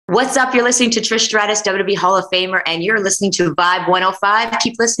What's up? You're listening to Trish Stratus, WWE Hall of Famer, and you're listening to Vibe 105.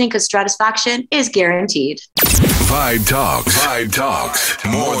 Keep listening because Stratisfaction is guaranteed. Vibe Talks.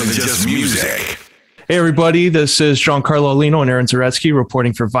 More than just music. Hey, everybody. This is Giancarlo, Aulino, and Zaretsky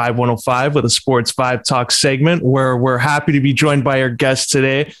reporting for Vibe 105 with a Sports VIBEtalks segment where we're happy to be joined by our guest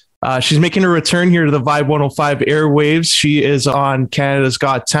today. She's making a return here to the Vibe 105 airwaves. She is on Canada's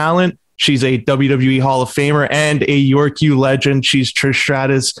Got Talent. She's a WWE Hall of Famer and a York U legend. She's Trish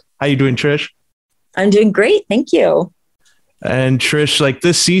Stratus. How you doing, Trish? I'm doing great. Thank you. And Trish, like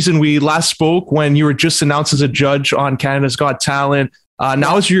this season, we last spoke when you were just announced as a judge on Canada's Got Talent.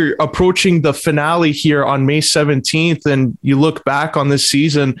 Now as you're approaching the finale here on May 17th and you look back on this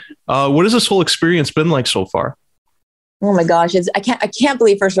season, what has this whole experience been like so far? Oh my gosh. I can't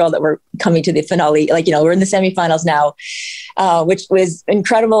believe, first of all, that we're coming to the finale. We're in the semifinals now, which was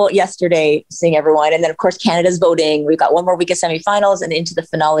incredible yesterday, seeing everyone. And then of course, Canada's voting. We've got one more week of semifinals and into the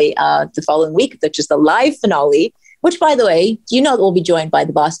finale the following week, which is the live finale, which, by the way, you know, we'll be joined by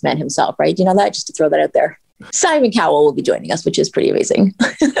the boss man himself, right? Do you know that? Just to throw that out there. Simon Cowell will be joining us, which is pretty amazing.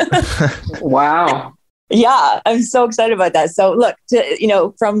 Wow. Yeah, I'm so excited about that. So look,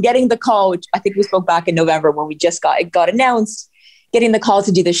 from getting the call, which I think we spoke back in November when we just got announced, getting the call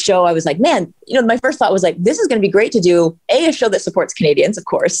to do this show, I was like, man, my first thought was like, this is going to be great to do a show that supports Canadians, of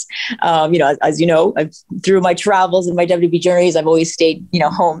course. As you know, through my travels and my WWE journeys, I've always stayed,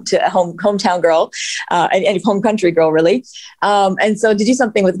 hometown girl and home country girl, really. And so to do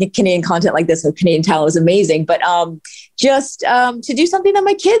something with Canadian content like this with Canadian talent was amazing. But just to do something that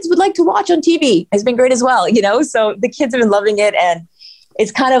my kids would like to watch on TV has been great as well. So the kids have been loving it, and it's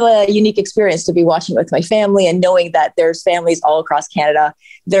kind of a unique experience to be watching with my family and knowing that there's families all across Canada.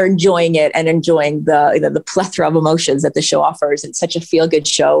 They're enjoying it and enjoying the plethora of emotions that the show offers. It's such a feel-good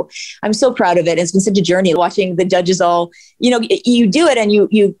show. I'm so proud of it. It's been such a journey watching the judges all, you do it and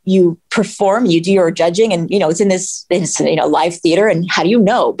you perform, you do your judging, and, it's in this live theater, and how do you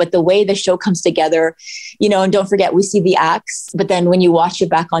know? But the way the show comes together, and don't forget, we see the acts, but then when you watch it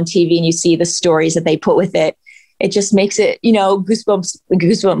back on TV and you see the stories that they put with it, it just makes it,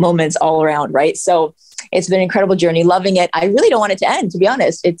 goosebump moments all around, right? So it's been an incredible journey, loving it. I really don't want it to end, to be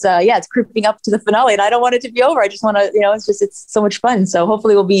honest. It's it's creeping up to the finale, and I don't want it to be over. I just want to, it's so much fun. So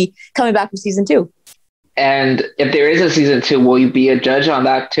hopefully we'll be coming back for season 2. And if there is a season 2, will you be a judge on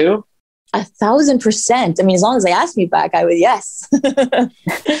that too? 1,000%. I mean, as long as they ask me back, I would, yes.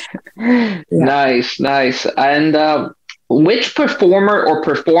 Nice. And which performer or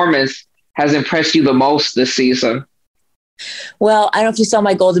performance has impressed you the most this season? Well, I don't know if you saw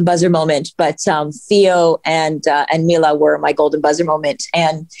my golden buzzer moment, but Theo and Mila were my golden buzzer moment.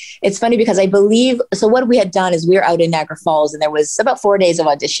 And it's funny because I believe, so what we had done is we were out in Niagara Falls and there was about 4 days of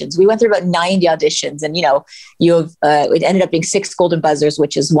auditions. We went through about 90 auditions, and, it ended up being 6 golden buzzers,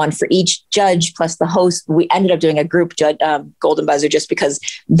 which is one for each judge plus the host. We ended up doing a group golden buzzer just because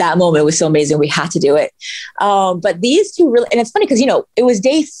that moment was so amazing. We had to do it. But these two really, and it's funny because, it was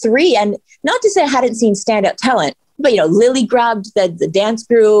day 3, and not to say I hadn't seen standout talent, but, Lily grabbed the dance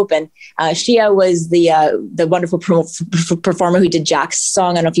group, and Shia was the wonderful performer who did Jack's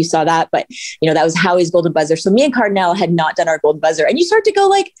song. I don't know if you saw that, but, that was Howie's golden buzzer. So me and Cardinal had not done our golden buzzer, and you start to go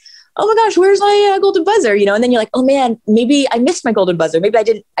like, oh my gosh, where's my golden buzzer? And then you're like, oh man, maybe I missed my golden buzzer. Maybe I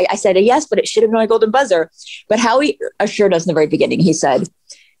didn't, I said a yes, but it should have been my golden buzzer. But Howie assured us in the very beginning, he said,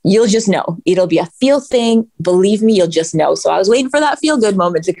 you'll just know. It'll be a feel thing. Believe me, you'll just know. So I was waiting for that feel good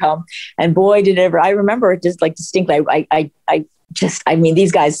moment to come. And boy, did it ever. I remember it just like distinctly. I mean,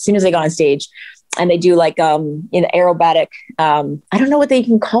 these guys, as soon as they got on stage and they do like, aerobatic, I don't know what they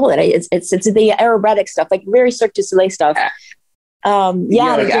can call it. It's the aerobatic stuff, like very Cirque du Soleil stuff.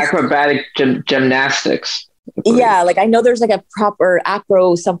 Like acrobatic gymnastics. Yeah, like I know there's like a proper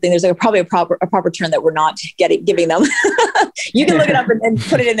acro something. There's like probably a proper term that we're not giving them. You can look it up and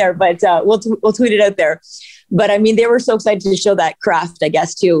put it in there, but we'll tweet it out there. But I mean, they were so excited to show that craft, I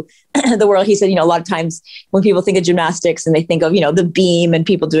guess, to the world. He said, a lot of times when people think of gymnastics and they think of, the beam and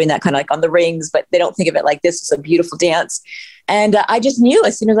people doing that kind of like on the rings, but they don't think of it like this. It's a beautiful dance. And I just knew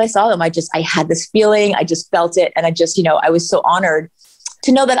as soon as I saw them, I had this feeling, I just felt it. And I just, I was so honored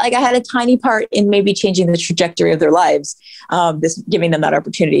to know that like I had a tiny part in maybe changing the trajectory of their lives, giving them that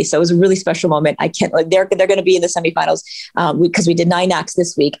opportunity. So it was a really special moment. I can't like they're going to be in the semifinals because we did 9 acts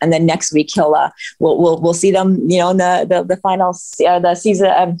this week, and then next week we'll see them in the finals, the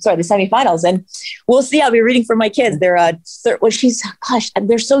semifinals, and we'll see. I'll be reading for my kids. They're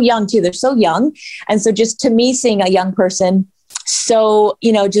they're so young too. They're so young, and so just to me, seeing a young person so,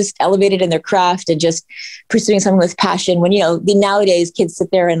 just elevated in their craft and just pursuing something with passion when, the nowadays kids sit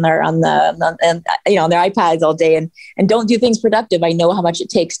there and they're on their iPads all day and don't do things productive. I know how much it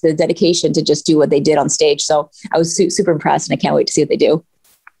takes, the dedication to just do what they did on stage. So I was super impressed and I can't wait to see what they do.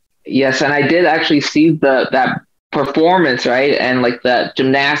 Yes. And I did actually see that performance, right? And like the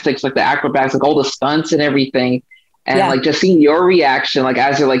gymnastics, like the acrobatics, like all the stunts and everything. And like just seeing your reaction, like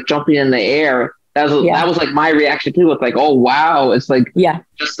as you're like jumping in the air, that was like my reaction too. It's like, oh wow, it's like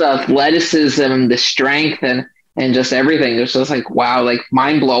just the athleticism, the strength, and just everything. It's just like wow, like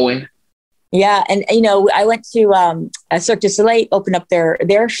mind blowing. Yeah, and I went to Cirque du Soleil, opened up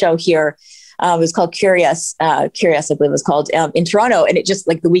their show here. It was called Curious, I believe it was called, in Toronto. And it just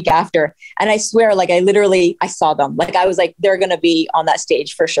like the week after. And I swear, like I saw them. Like I was like, they're going to be on that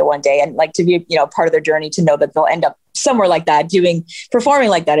stage for sure one day. And like to be, part of their journey, to know that they'll end up somewhere like that, performing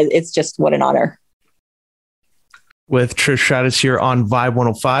like that. It's just what an honor. With Trish Stratus here on Vibe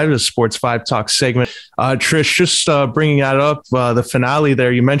 105, the Sports VIBEtalks segment. Trish, just bringing that up, the finale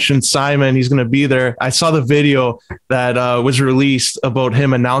there, you mentioned Simon, he's going to be there. I saw the video that was released about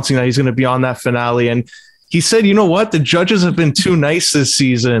him announcing that he's going to be on that finale. And he said, you know what? The judges have been too nice this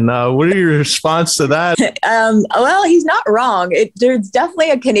season. What are your response to that? Well, he's not wrong. There's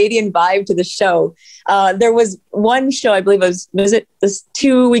definitely a Canadian vibe to the show. There was one show, I believe was it this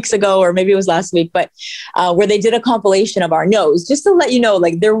 2 weeks ago, or maybe it was last week, but where they did a compilation of our no's, just to let you know,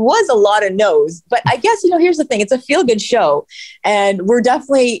 like there was a lot of no's, but I guess, here's the thing, it's a feel good show. And we're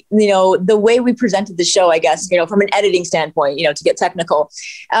definitely, the way we presented the show, I guess, from an editing standpoint, to get technical,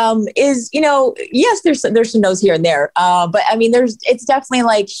 is, yes, there's some no's here and there. But I mean, it's definitely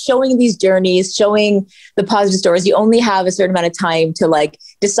like showing these journeys, showing the positive stories. You only have a certain amount of time to like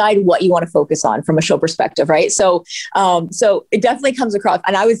decide what you want to focus on from a show perspective, right? So it definitely comes across,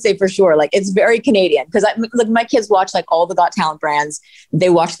 and I would say for sure, like it's very Canadian, because my kids watch like all the Got Talent brands. They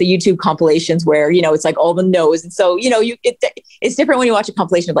watch the YouTube compilations where it's like all the no's, and so it's different when you watch a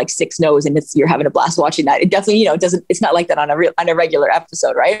compilation of like 6 no's and you're having a blast watching that. It definitely it's not like that on a regular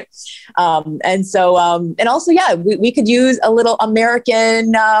episode, right? And so and also we could use a little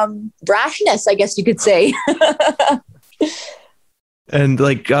American brashness, I guess you could say. And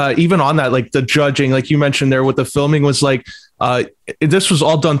like, even on that, like the judging, like you mentioned there, what the filming was like, this was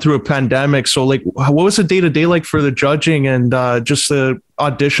all done through a pandemic. So like, what was the day-to-day like for the judging and just the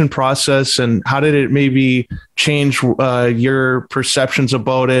audition process, and how did it maybe change your perceptions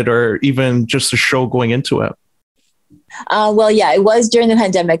about it, or even just the show going into it? Well, yeah, it was during the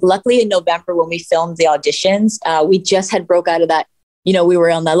pandemic. Luckily in November when we filmed the auditions, we just had broke out of that. We were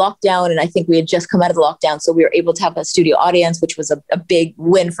on the lockdown, and I think we had just come out of the lockdown. So we were able to have a studio audience, which was a big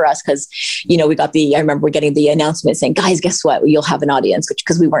win for us. Cause we got I remember getting the announcement saying, guys, guess what? You'll have an audience,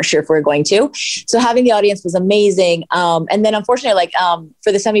 because we weren't sure if we were going to. So having the audience was amazing. And then unfortunately,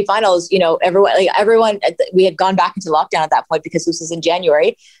 for the semifinals, everyone, we had gone back into lockdown at that point because this was in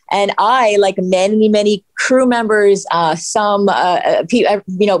January. And I, like many crew members, some,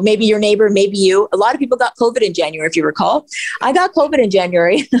 maybe your neighbor, maybe you, a lot of people got COVID in January, if you recall. I got COVID in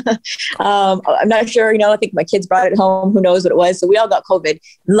January. I'm not sure, I think my kids brought it home. Who knows what it was? So we all got COVID.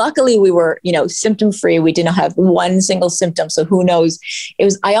 Luckily, we were, symptom free. We didn't have one single symptom. So who knows?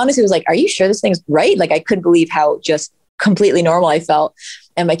 I honestly was like, are you sure this thing's right? Like, I couldn't believe how just completely normal I felt,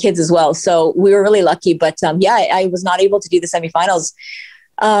 and my kids as well. So we were really lucky. But I was not able to do the semifinals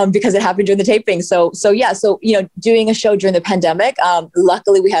because it happened during the taping. So doing a show during the pandemic,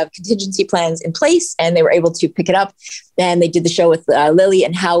 luckily we have contingency plans in place, and they were able to pick it up, and they did the show with Lily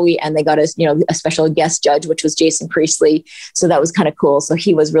and Howie, and they got us, a special guest judge, which was Jason Priestley. So that was kind of cool. So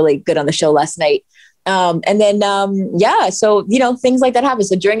he was really good on the show last night. So things like that happened.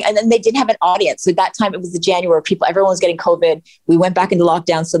 So and then they didn't have an audience. So that time it was the January, everyone was getting COVID. We went back into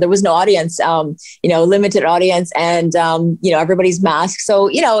lockdown. So there was no audience, limited audience, and, everybody's masked.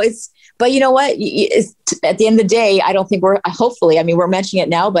 So, but you know what? At the end of the day, I don't think we're mentioning it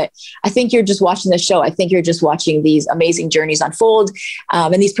now, but I think you're just watching the show. I think you're just watching these amazing journeys unfold,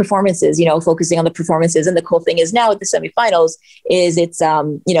 and these performances, focusing on the performances. And the cool thing is now at the semifinals is it's,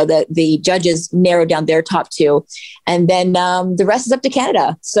 the judges narrow down their top 2, and then the rest is up to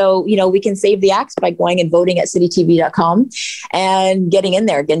Canada. So, we can save the acts by going and voting at citytv.com and getting in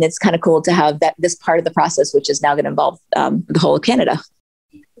there. Again, it's kind of cool to have this part of the process, which is now going to involve the whole of Canada.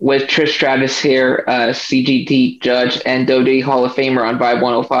 With Trish Stratus here, CGT judge and WWE Hall of Famer on Vibe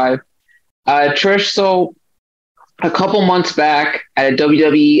 105. Trish, so a couple months back at a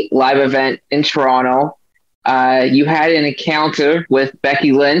WWE live event in Toronto, you had an encounter with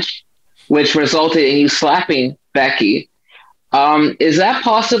Becky Lynch, which resulted in you slapping Becky. Is that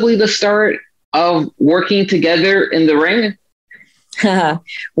possibly the start of working together in the ring?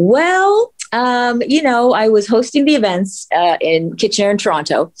 Well, I was hosting the events in Kitchener and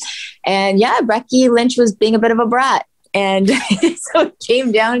Toronto, and Becky Lynch was being a bit of a brat. And so it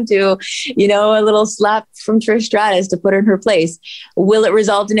came down to, a little slap from Trish Stratus to put her in her place. Will it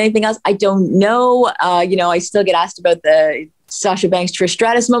result in anything else? I don't know. I still get asked about the Sasha Banks, Trish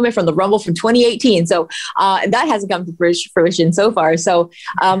Stratus moment from the Rumble from 2018. So that hasn't come to fruition so far. So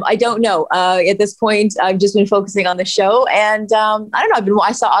I don't know. At this point, I've just been focusing on the show. And I don't know.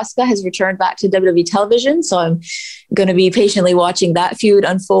 I saw Asuka has returned back to WWE television. So I'm going to be patiently watching that feud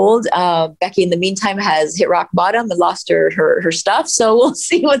unfold. Becky, in the meantime, has hit rock bottom and lost her stuff. So we'll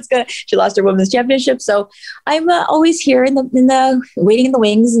see she lost her women's championship. So I'm always here in the waiting in the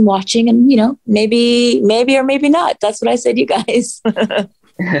wings and watching, and maybe or maybe not. That's what I said, you guys.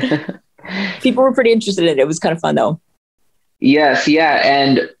 People were pretty interested in it. It was kind of fun though. Yes, yeah,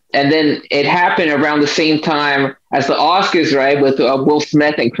 and then it happened around the same time as the Oscars, right, with Will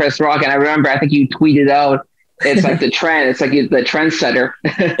Smith and Chris Rock. And I remember, I think you tweeted out, it's like the trend. It's like the trendsetter.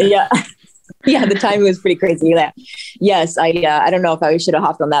 Yeah, the timing was pretty crazy. Yeah. Yes, I don't know if I should have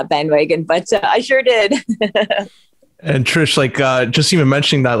hopped on that bandwagon, but I sure did. And Trish, just even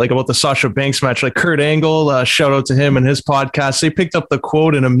mentioning that, about the Sasha Banks match, Kurt Angle, shout out to him and his podcast. They picked up the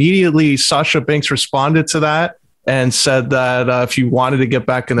quote, and immediately Sasha Banks responded to that and said that if you wanted to get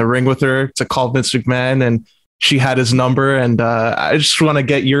back in the ring with her, to call Vince McMahon, and she had his number. And I just want to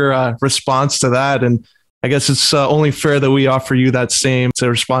get your response to that. And I guess it's only fair that we offer you that same to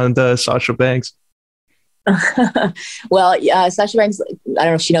respond to Sasha Banks. Well, Sasha Banks, I don't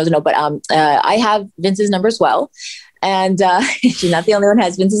know if she knows or no, but I have Vince's number as well. And she's not the only one who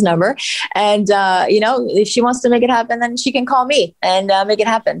has Vince's number. And, if she wants to make it happen, then she can call me and make it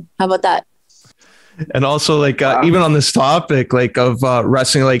happen. How about that? And also, even on this topic, of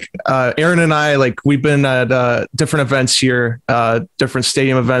wrestling, Aaron and I, we've been at different events here, different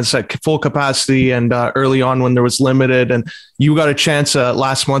stadium events at full capacity, and early on when there was limited. And you got a chance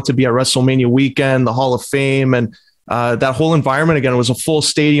last month to be at WrestleMania weekend, the Hall of Fame, and that whole environment again was a full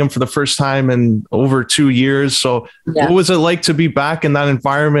stadium for the first time in over 2 years. So what was it like to be back in that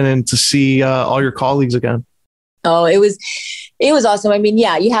environment and to see all your colleagues again? Oh, it was awesome. I mean,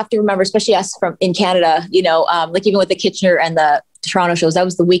 you have to remember, especially us from in Canada, even with the Kitchener and the Toronto shows, that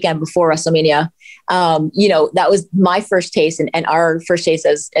was the weekend before WrestleMania. That was my first taste and our first taste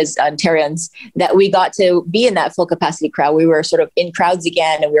as Ontarians, that we got to be in that full capacity crowd. We were sort of in crowds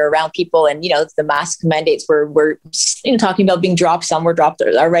again, and we were around people, and, the mask mandates were talking about being dropped. Some were dropped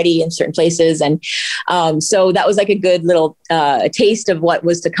already in certain places. And so that was a good little taste of what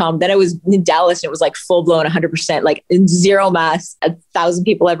was to come. Then I was in Dallas, and it was full blown 100%, zero masks, 1,000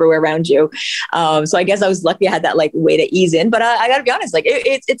 people everywhere around you. So I guess I was lucky I had that way to ease in, but I gotta be honest,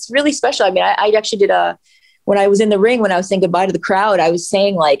 it's really special. I mean, I actually did when I was in the ring, when I was saying goodbye to the crowd, I was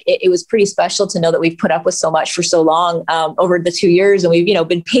saying it was pretty special to know that we've put up with so much for so long over the 2 years. And we've,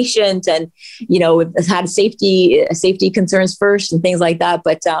 been patient, and, we've had safety concerns first and things like that.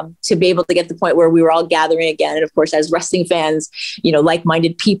 But to be able to get to the point where we were all gathering again, and of course, as wrestling fans,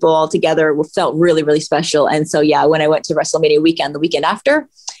 like-minded people all together, felt really, really special. And so, when I went to WrestleMania weekend, the weekend after,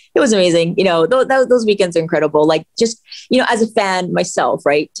 it was amazing. Those weekends are incredible. As a fan myself,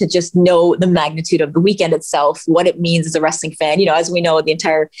 right, to just know the magnitude of the weekend itself, what it means as a wrestling fan, as we know, the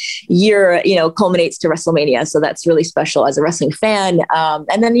entire year, culminates to WrestleMania. So that's really special as a wrestling fan.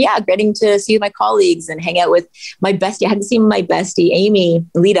 And then, getting to see my colleagues and hang out with my bestie. I hadn't seen my bestie, Amy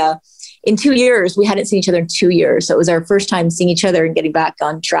Lita, in 2 years. We hadn't seen each other in 2 years. So it was our first time seeing each other and getting back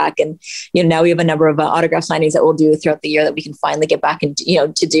on track. And, now we have a number of autograph signings that we'll do throughout the year that we can finally get back and,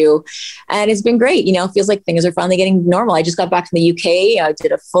 to do. And it's been great. It feels like things are finally getting normal. I just got back from the UK. I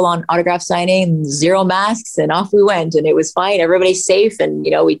did a full on autograph signing, zero masks, and off we went, and it was fine. Everybody's safe. And,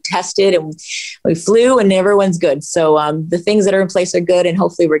 we tested and we flew, and everyone's good. So the things that are in place are good, and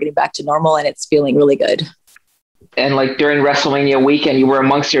hopefully we're getting back to normal, and it's feeling really good. And during WrestleMania weekend, you were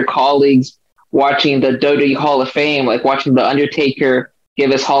amongst your colleagues watching the WWE Hall of Fame, watching the Undertaker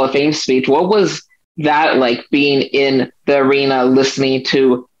give his Hall of Fame speech. What was that like, being in the arena listening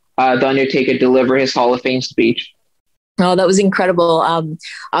to the Undertaker deliver his Hall of Fame speech? Oh, that was incredible.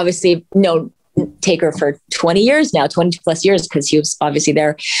 Obviously, Taker for 20 years now, 20 plus years, because he was obviously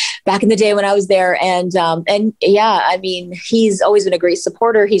there back in the day when I was there. And I mean, he's always been a great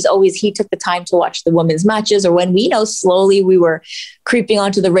supporter. He took the time to watch the women's matches, or when we slowly we were creeping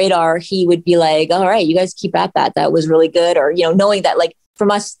onto the radar, he would be like, all right, you guys keep at that. That was really good. Or, knowing that from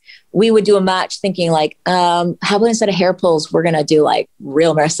us, we would do a match thinking how about instead of hair pulls, we're going to do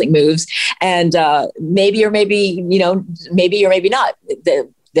real wrestling moves, and maybe or maybe not.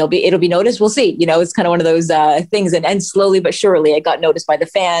 it'll be noticed. We'll see. It's kind of one of those things, and slowly but surely it got noticed by the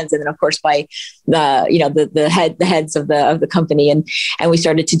fans, and then of course by the heads of the company, and we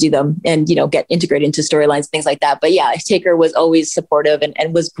started to do them and get integrated into storylines, things like that. But yeah, Taker was always supportive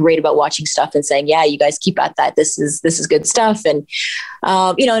and was great about watching stuff and saying, yeah, you guys keep at that. This is good stuff. And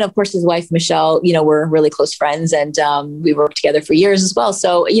and of course his wife Michelle, we're really close friends, and we worked together for years as well.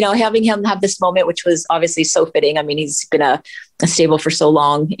 So having him have this moment, which was obviously so fitting. I mean, he's been a stable for so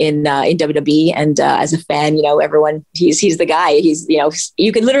long in WWE, and as a fan, everyone, he's the guy. He's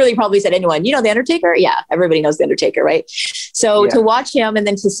you could literally probably say to anyone, the Undertaker. Yeah, everybody knows the Undertaker, right? So to watch him and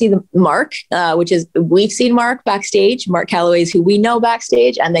then to see the Mark, we've seen Mark backstage. Mark Calloway is who we know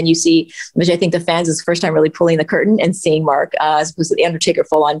backstage, and then you see, which I think the fans is the first time really pulling the curtain and seeing Mark as opposed to the Undertaker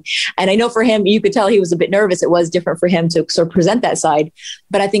full on. And I know for him, you could tell he was a bit nervous. It was different for him to sort of present that side,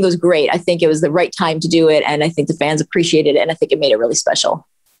 but I think it was great. I think it was the right time to do it, and I think the fans appreciated it, and I think it made it really special.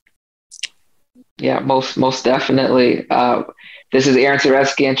 Yeah, most definitely. This is Aaron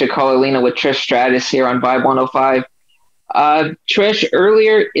Zaretsky and Giancarlo Aulino with Trish Stratus here on Vibe 105. Trish,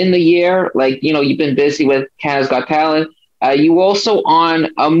 earlier in the year, you've been busy with Canada's Got Talent. You also on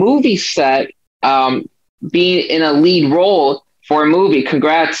a movie set, being in a lead role for a movie.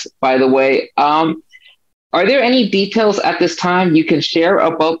 Congrats, by the way. Are there any details at this time you can share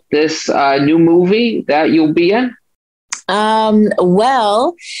about this new movie that you'll be in?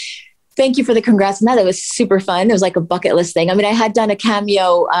 Well, thank you for the congrats on that. It was super fun. It was like a bucket list thing. I mean, I had done a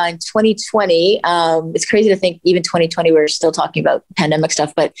cameo in 2020. It's crazy to think even 2020, we were still talking about pandemic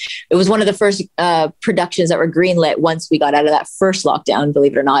stuff, but it was one of the first productions that were greenlit once we got out of that first lockdown,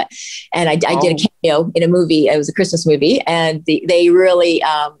 believe it or not. And I did a cameo in a movie. It was a Christmas movie, and they really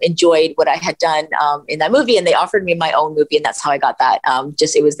enjoyed what I had done in that movie. And they offered me my own movie. And that's how I got that.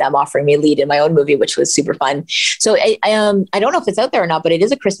 It was them offering me a lead in my own movie, which was super fun. So I don't know if it's out there or not, but it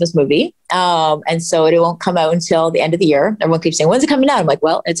is a Christmas movie. And so it won't come out until the end of the year. Everyone keeps saying, when's it coming out? I'm like,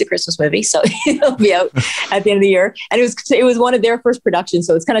 well, it's a Christmas movie, so it'll be out at the end of the year. And it was one of their first productions.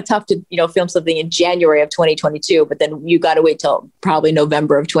 So it's kind of tough to, film something in January of 2022, but then you got to wait till probably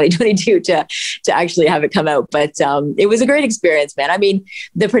November of 2022 to actually have it come out. But it was a great experience, man. I mean,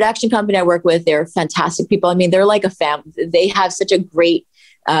 the production company I work with, they're fantastic people. I mean, they're like a family. They have such a great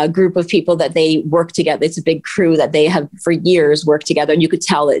group of people that they work together. It's a big crew that they have for years worked together, and you could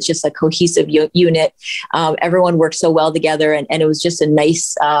tell it's just a cohesive unit. Everyone worked so well together, and it was just a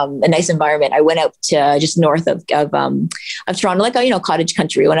nice environment. I went out to just north of Toronto, like cottage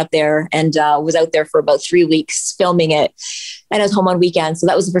country. Went up there and was out there for about 3 weeks filming it. And I was home on weekends. So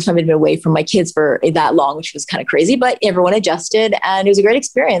that was the first time I'd been away from my kids for that long, which was kind of crazy, but everyone adjusted and it was a great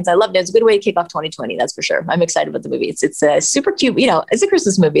experience. I loved it. It was a good way to kick off 2020. That's for sure. I'm excited about the movie. It's a super cute, it's a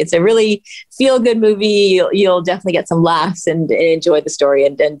Christmas movie. It's a really feel good movie. You'll definitely get some laughs and enjoy the story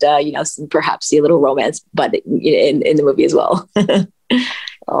and perhaps see a little romance, but in the movie as well.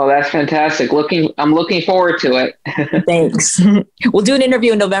 Oh, that's fantastic. I'm looking forward to it. Thanks. We'll do an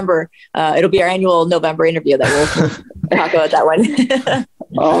interview in November. It'll be our annual November interview that we'll talk about that one.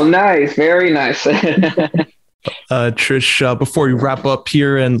 Oh, nice. Very nice. Trish, before we wrap up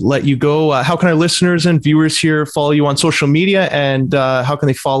here and let you go, how can our listeners and viewers here follow you on social media, and how can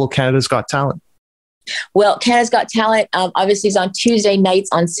they follow Canada's Got Talent? Well, Canada's Got Talent, obviously, is on Tuesday nights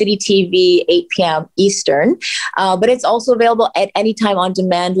on City TV, 8 p.m. Eastern. But it's also available at any time on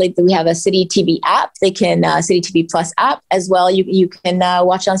demand. Like we have a City TV app. They can City TV Plus app as well. You can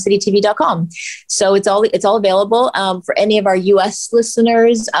watch it on citytv.com. So it's all available for any of our U.S.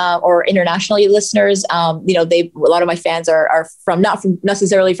 listeners or international listeners. A lot of my fans are not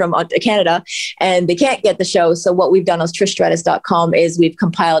necessarily from Canada, and they can't get the show. So what we've done on trishstratus.com is we've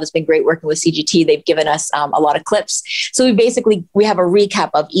compiled. It's been great working with CGT. They've given us a lot of clips. So we have a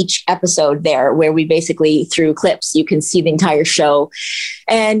recap of each episode there, where we basically, through clips, you can see the entire show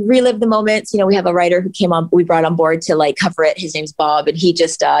and relive the moments. We have a writer who we brought on board to cover it. His name's Bob, and he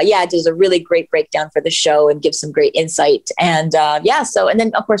just does a really great breakdown for the show and gives some great insight. And and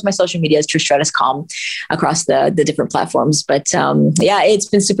then of course my social media is trishstratus.com across the different platforms. But it's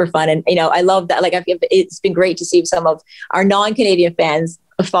been super fun, and I love that. It's been great to see some of our non-Canadian fans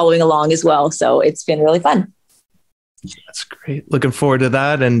following along as well. So it's been really fun. That's great. Looking forward to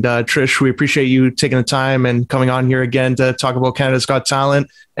that. And Trish, we appreciate you taking the time and coming on here again to talk about Canada's Got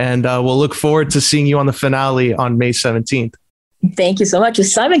Talent. And we'll look forward to seeing you on the finale on May 17th. Thank you so much. With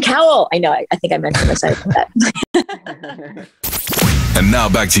Simon Cowell. I know. I think I mentioned this. That. And now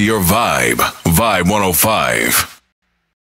back to your Vibe 105.